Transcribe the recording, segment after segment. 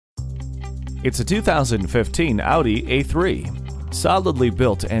It's a 2015 Audi A3. Solidly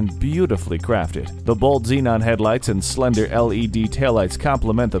built and beautifully crafted, the bold xenon headlights and slender LED taillights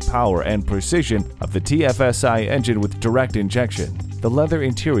complement the power and precision of the TFSI engine with direct injection. The leather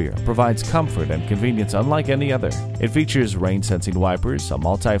interior provides comfort and convenience unlike any other. It features rain-sensing wipers, a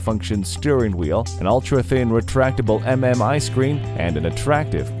multi-function steering wheel, an ultra-thin retractable MMI screen, and an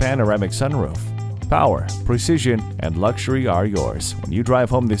attractive panoramic sunroof. Power, precision, and luxury are yours when you drive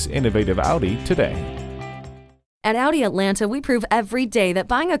home this innovative Audi today. At Audi Atlanta, we prove every day that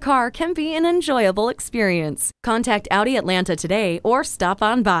buying a car can be an enjoyable experience. Contact Audi Atlanta today or stop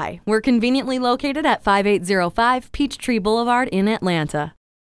on by. We're conveniently located at 5805 Peachtree Boulevard in Atlanta.